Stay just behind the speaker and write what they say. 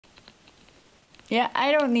Yeah,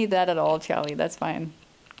 I don't need that at all, Charlie. That's fine.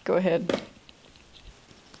 Go ahead.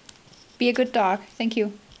 Be a good dog. Thank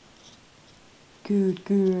you. Good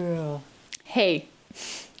girl. Hey,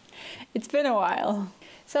 it's been a while.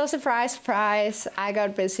 So surprise, surprise, I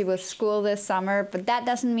got busy with school this summer, but that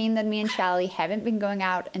doesn't mean that me and Charlie haven't been going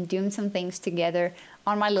out and doing some things together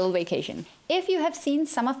on my little vacation. If you have seen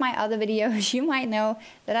some of my other videos, you might know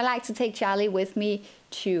that I like to take Charlie with me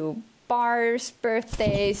to bars,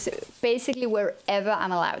 birthdays, basically wherever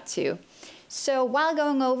I'm allowed to. So while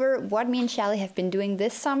going over what me and Charlie have been doing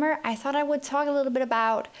this summer, I thought I would talk a little bit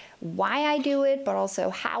about why I do it, but also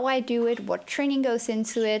how I do it, what training goes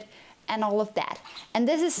into it, and all of that. And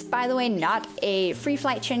this is, by the way, not a free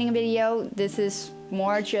flight training video. This is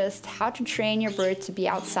more just how to train your bird to be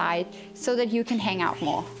outside so that you can hang out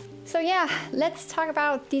more. So yeah, let's talk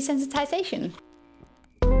about desensitization.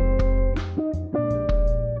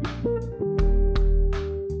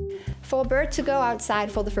 For a bird to go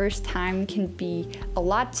outside for the first time can be a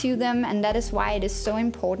lot to them, and that is why it is so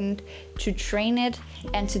important to train it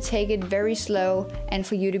and to take it very slow and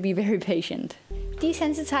for you to be very patient.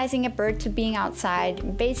 Desensitizing a bird to being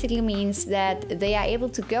outside basically means that they are able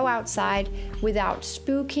to go outside without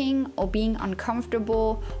spooking or being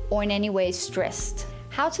uncomfortable or in any way stressed.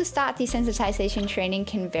 How to start desensitization training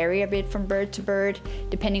can vary a bit from bird to bird,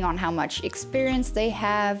 depending on how much experience they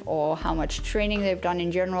have or how much training they've done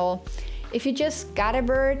in general. If you just got a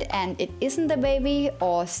bird and it isn't a baby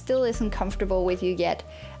or still isn't comfortable with you yet,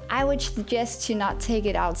 I would suggest to not take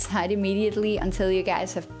it outside immediately until you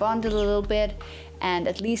guys have bonded a little bit and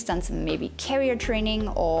at least done some maybe carrier training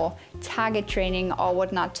or target training or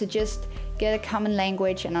whatnot to just get a common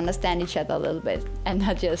language and understand each other a little bit and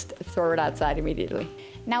not just throw it outside immediately.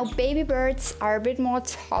 Now, baby birds are a bit more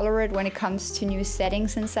tolerant when it comes to new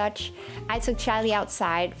settings and such. I took Charlie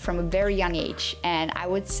outside from a very young age, and I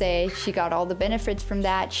would say she got all the benefits from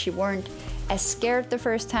that. She weren't as scared the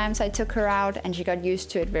first times I took her out, and she got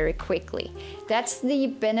used to it very quickly. That's the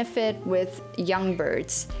benefit with young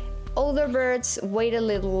birds. Older birds, wait a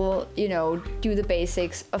little, you know, do the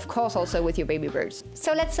basics, of course also with your baby birds.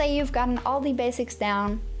 So let's say you've gotten all the basics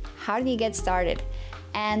down, how do you get started?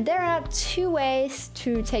 And there are two ways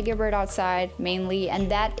to take your bird outside mainly, and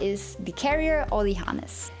that is the carrier or the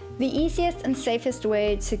harness. The easiest and safest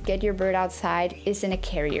way to get your bird outside is in a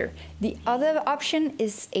carrier. The other option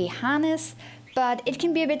is a harness, but it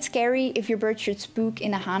can be a bit scary if your bird should spook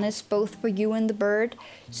in a harness, both for you and the bird.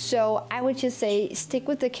 So I would just say stick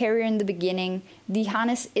with the carrier in the beginning. The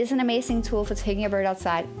harness is an amazing tool for taking a bird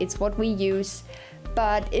outside. It's what we use,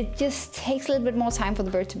 but it just takes a little bit more time for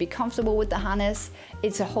the bird to be comfortable with the harness.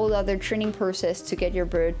 It's a whole other training process to get your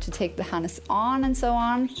bird to take the harness on and so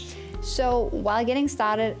on. So while getting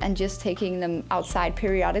started and just taking them outside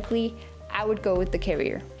periodically, I would go with the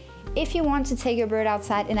carrier. If you want to take your bird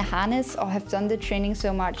outside in a harness or have done the training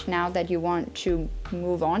so much now that you want to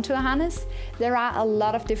move on to a harness, there are a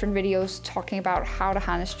lot of different videos talking about how to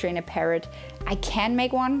harness train a parrot. I can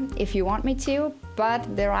make one if you want me to,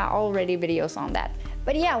 but there are already videos on that.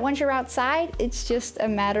 But yeah, once you're outside, it's just a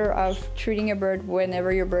matter of treating your bird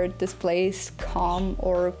whenever your bird displays calm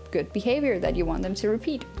or good behavior that you want them to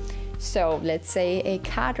repeat. So let's say a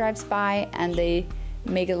car drives by and they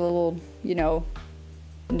make a little, you know,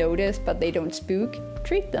 notice, but they don't spook,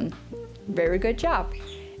 treat them. Very good job.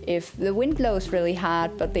 If the wind blows really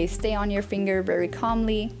hard, but they stay on your finger very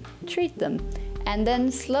calmly, treat them. And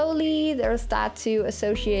then slowly they'll start to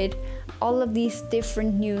associate all of these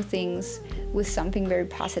different new things with something very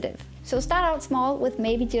positive. So start out small with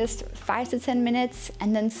maybe just 5 to 10 minutes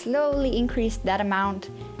and then slowly increase that amount.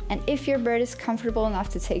 And if your bird is comfortable enough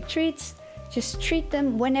to take treats, just treat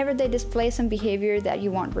them whenever they display some behavior that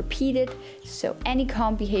you want repeated. So any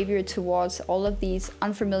calm behavior towards all of these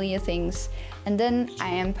unfamiliar things. And then I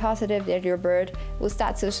am positive that your bird will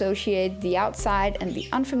start to associate the outside and the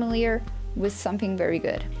unfamiliar with something very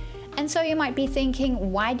good. And so you might be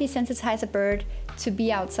thinking, why desensitize a bird to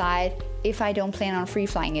be outside if I don't plan on free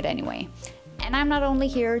flying it anyway? And I'm not only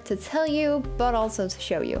here to tell you, but also to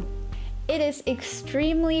show you. It is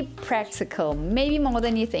extremely practical, maybe more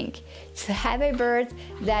than you think, to have a bird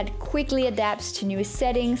that quickly adapts to new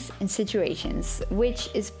settings and situations, which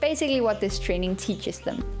is basically what this training teaches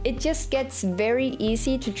them. It just gets very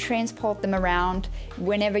easy to transport them around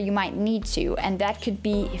whenever you might need to, and that could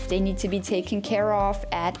be if they need to be taken care of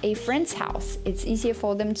at a friend's house. It's easier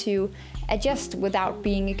for them to adjust without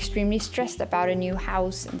being extremely stressed about a new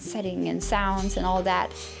house and setting and sounds and all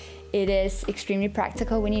that. It is extremely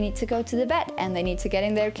practical when you need to go to the vet and they need to get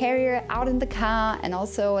in their carrier out in the car and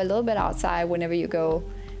also a little bit outside whenever you go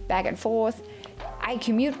back and forth. I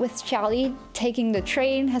commute with Charlie. Taking the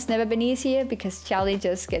train has never been easier because Charlie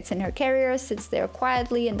just gets in her carrier, sits there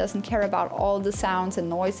quietly and doesn't care about all the sounds and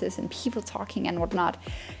noises and people talking and whatnot.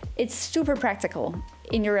 It's super practical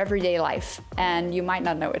in your everyday life, and you might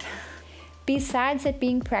not know it. Besides it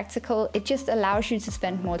being practical, it just allows you to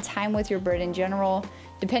spend more time with your bird in general,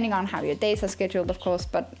 depending on how your days are scheduled, of course,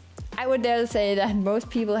 but I would dare to say that most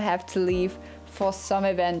people have to leave for some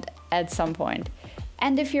event at some point.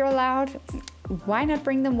 And if you're allowed, why not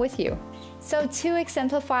bring them with you? So to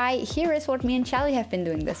exemplify, here is what me and Charlie have been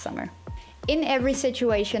doing this summer. In every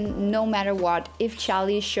situation, no matter what, if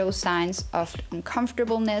Charlie shows signs of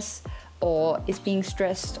uncomfortableness or is being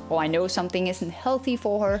stressed or I know something isn't healthy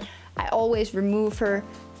for her, I always remove her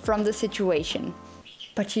from the situation.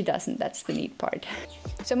 But she doesn't, that's the neat part.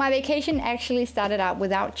 So my vacation actually started out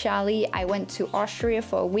without Charlie. I went to Austria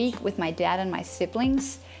for a week with my dad and my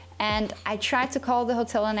siblings. And I tried to call the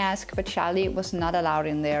hotel and ask, but Charlie was not allowed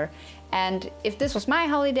in there. And if this was my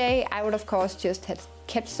holiday, I would of course just have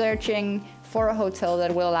kept searching for a hotel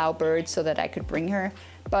that will allow birds so that I could bring her.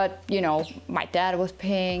 But you know, my dad was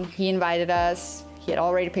paying, he invited us, he had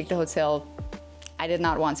already picked a hotel. I did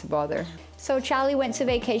not want to bother. So Charlie went to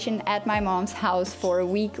vacation at my mom's house for a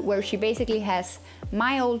week, where she basically has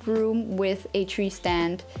my old room with a tree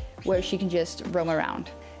stand where she can just roam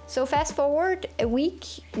around. So fast forward a week,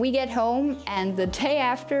 we get home, and the day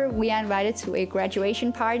after we are invited to a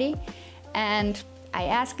graduation party, and I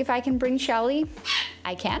ask if I can bring Charlie.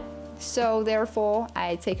 I can. So therefore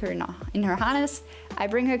I take her in her harness, I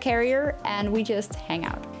bring her carrier, and we just hang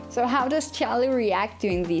out. So how does Charlie react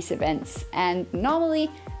during these events? And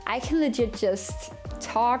normally I can legit just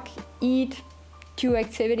talk, eat, do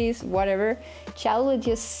activities, whatever. Charlie will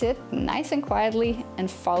just sit nice and quietly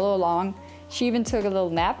and follow along. She even took a little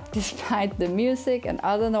nap despite the music and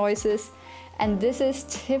other noises. And this is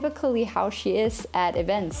typically how she is at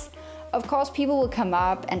events. Of course, people will come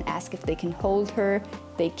up and ask if they can hold her.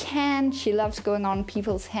 They can. She loves going on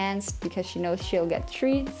people's hands because she knows she'll get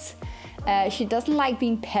treats. She doesn't like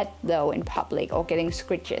being pet though in public or getting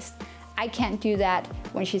scritches. I can't do that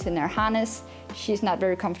when she's in her harness. She's not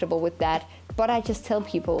very comfortable with that, but I just tell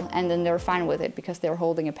people and then they're fine with it because they're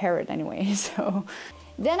holding a parrot anyway. So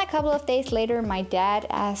then a couple of days later, my dad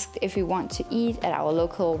asked if we want to eat at our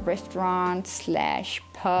local restaurant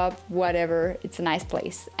 / pub, whatever. It's a nice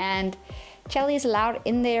place. And Charlie is allowed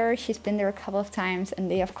in there. She's been there a couple of times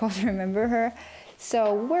and they of course remember her.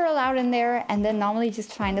 So we're allowed in there, and then normally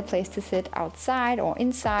just find a place to sit outside or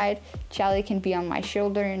inside. Charlie can be on my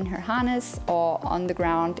shoulder in her harness or on the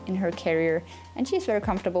ground in her carrier, and she's very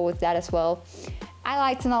comfortable with that as well. I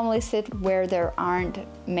like to normally sit where there aren't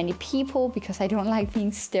many people because I don't like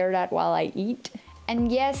being stared at while I eat.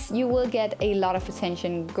 And yes, you will get a lot of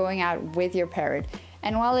attention going out with your parrot.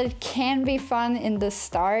 And while it can be fun in the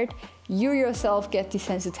start, you yourself get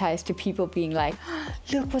desensitized to people being like,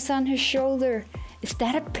 look what's on her shoulder. Is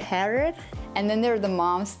that a parrot? And then there are the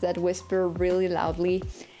moms that whisper really loudly,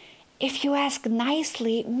 if you ask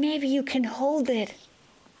nicely, maybe you can hold it,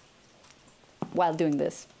 while doing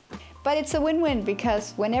this. But it's a win-win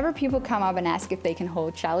because whenever people come up and ask if they can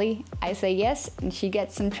hold Charlie, I say yes, and she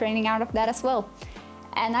gets some training out of that as well.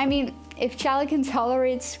 And I mean, if Charlie can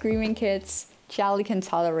tolerate screaming kids, Charlie can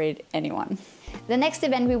tolerate anyone. The next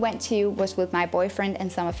event we went to was with my boyfriend and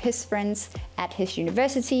some of his friends at his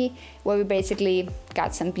university, where we basically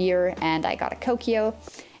got some beer and I got a Kokio.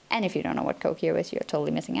 And if you don't know what Kokio is, you're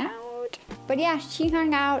totally missing out. But yeah, she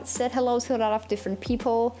hung out, said hello to a lot of different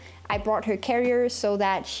people. I brought her carrier so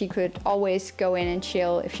that she could always go in and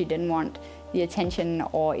chill if she didn't want the attention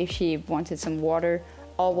or if she wanted some water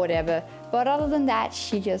or whatever. But other than that,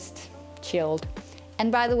 she just chilled.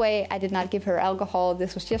 And by the way, I did not give her alcohol.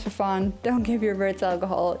 This was just for fun. Don't give your birds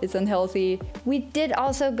alcohol, it's unhealthy. We did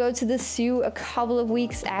also go to the zoo a couple of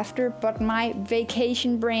weeks after, but my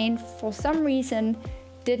vacation brain, for some reason,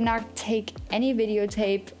 did not take any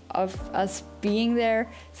videotape of us being there.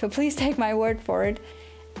 So please take my word for it.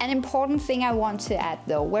 An important thing I want to add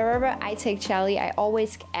though, wherever I take Charlie, I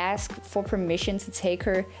always ask for permission to take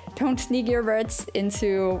her. Don't sneak your birds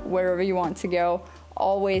into wherever you want to go.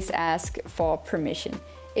 Always ask for permission.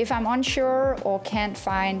 If I'm unsure or can't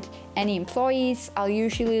find any employees, I'll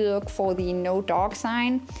usually look for the no dog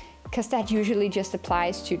sign, because that usually just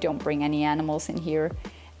applies to don't bring any animals in here.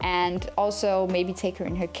 And also maybe take her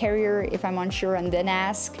in her carrier if I'm unsure and then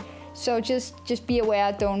ask. So just be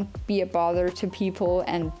aware, don't be a bother to people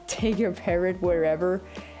and take your parrot wherever.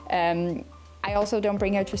 I also don't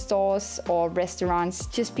bring her to stores or restaurants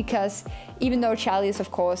just because even though Charlie is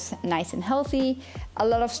of course nice and healthy, a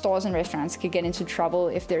lot of stores and restaurants could get into trouble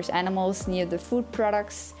if there's animals near the food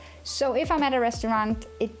products. So if I'm at a restaurant,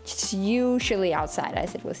 it's usually outside,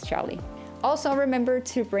 as it was Charlie. Also remember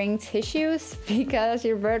to bring tissues because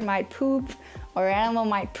your bird might poop or animal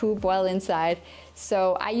might poop while inside.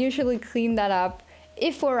 So I usually clean that up.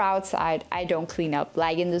 If we're outside, I don't clean up,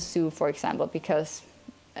 like in the zoo, for example, because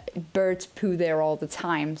birds poo there all the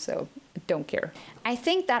time, so don't care. I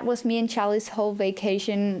think that was me and Charlie's whole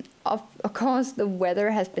vacation. Of course, the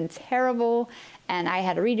weather has been terrible and I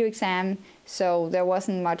had a redo exam, so there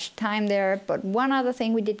wasn't much time there. But one other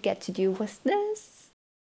thing we did get to do was this.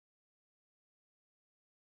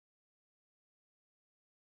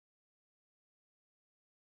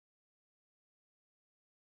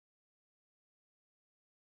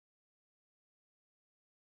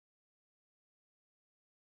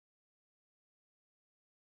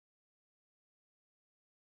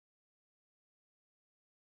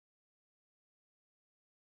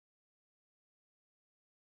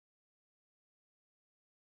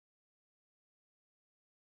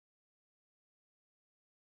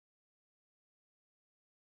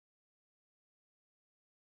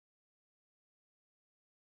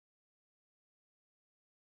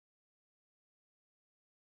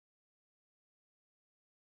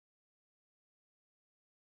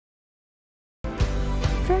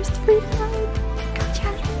 First free flight. Go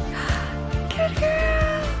Charlie. Good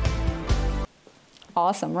girl.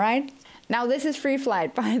 Awesome, right? Now this is free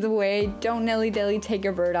flight, by the way. Don't dilly-dally take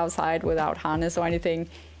your bird outside without harness or anything.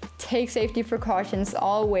 Take safety precautions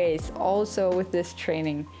always, also with this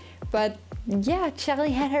training. But yeah,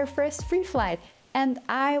 Charlie had her first free flight and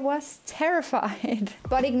I was terrified.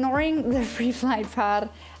 But ignoring the free flight part,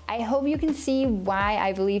 I hope you can see why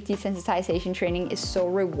I believe desensitization training is so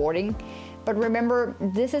rewarding. But remember,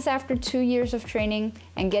 this is after 2 years of training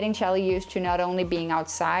and getting Charlie used to not only being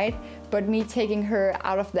outside, but me taking her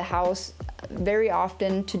out of the house very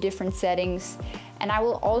often to different settings. And I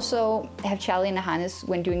will also have Charlie in a harness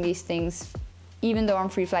when doing these things, even though I'm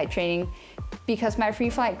free flight training, because my free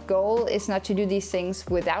flight goal is not to do these things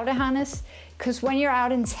without a harness. Because when you're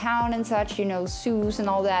out in town and such, you know, zoos and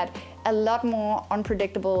all that, a lot more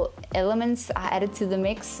unpredictable elements are added to the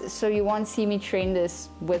mix. So you won't see me train this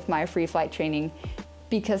with my free flight training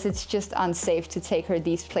because it's just unsafe to take her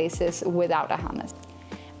these places without a harness.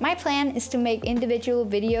 My plan is to make individual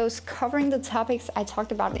videos covering the topics I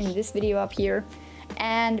talked about in this video up here.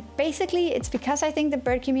 And basically it's because I think the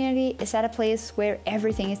bird community is at a place where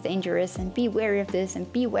everything is dangerous and be wary of this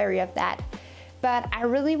and be wary of that. But I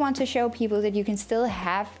really want to show people that you can still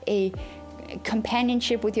have a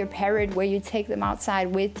companionship with your parrot where you take them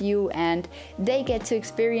outside with you and they get to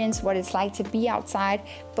experience what it's like to be outside,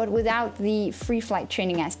 but without the free flight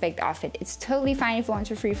training aspect of it. It's totally fine if you want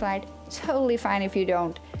to free flight, totally fine if you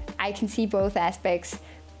don't. I can see both aspects,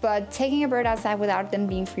 but taking a bird outside without them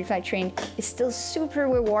being free flight trained is still super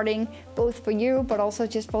rewarding, both for you, but also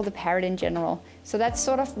just for the parrot in general. So that's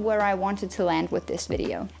sort of where I wanted to land with this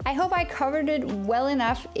video. I hope I covered it well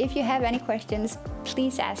enough. If you have any questions,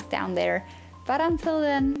 please ask down there. But until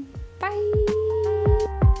then,